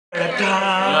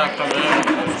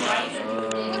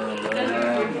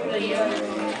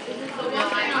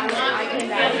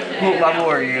What level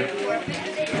are you?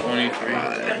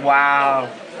 23. Wow.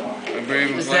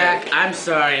 Zach, I'm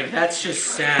sorry, but that's just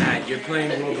sad. You're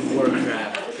playing World of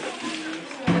Warcraft.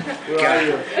 Where are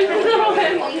you?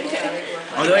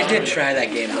 Although I did try that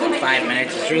game for like 5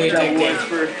 minutes, it's really addicting.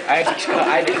 I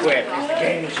had to quit. The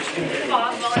game was just too big.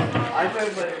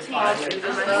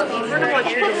 Vernon wants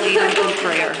you to lead them in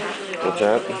prayer. What's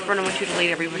that? Vernon wants you to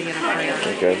lead everybody in a prayer.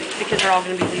 Okay. Because they're all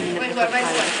going to be leading the book of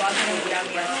Pilate.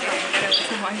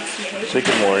 Say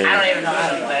good morning. I don't even know how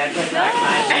to play.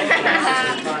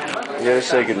 You gotta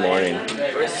say good morning.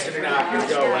 This is not going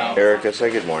to go well. Erica, say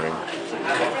good morning.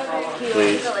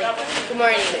 Please. Good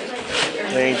morning.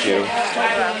 Thank you.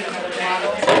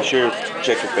 Be sure to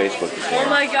check your Facebook this morning. Oh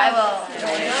my God.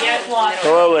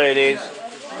 Hello, ladies.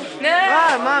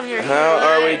 Oh, Mom, you're How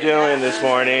are we doing this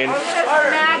morning?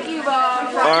 smack you,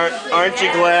 Mom. Aren't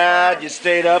you glad you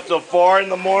stayed up till 4 in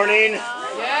the morning?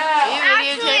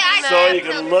 Actually, So you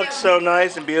can look so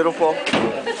nice and beautiful?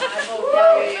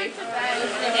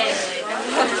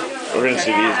 We're gonna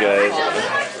see these guys.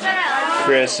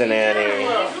 Chris and Annie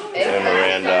and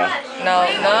Miranda. No.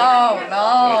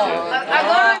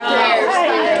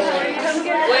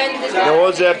 Now, what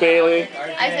was that, Bailey?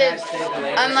 I said,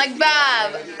 I'm like,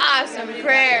 Bob, awesome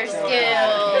prayer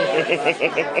skills.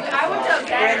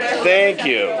 Thank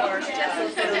you.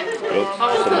 Oops,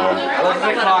 some more. I looked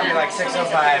at the clock at like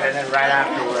 6:05 and then right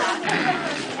after work.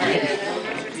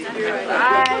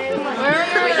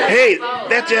 Hey,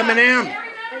 that's Eminem.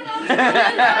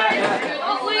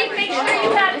 Make sure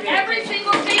you have every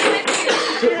single thing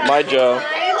with you. My Joe.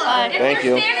 Thank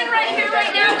you. Standing right here,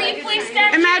 right now, will you please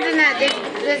stand? Imagine that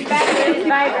this battery is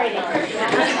vibrating.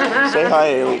 Say hi,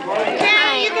 Haley.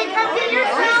 Hey, you can come get your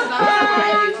cell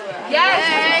phone.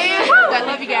 Yes. I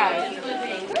love you guys.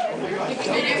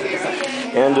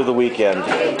 End of the weekend,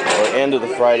 or end of the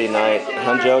Friday night.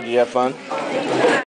 Huh, Joe? Did you have fun?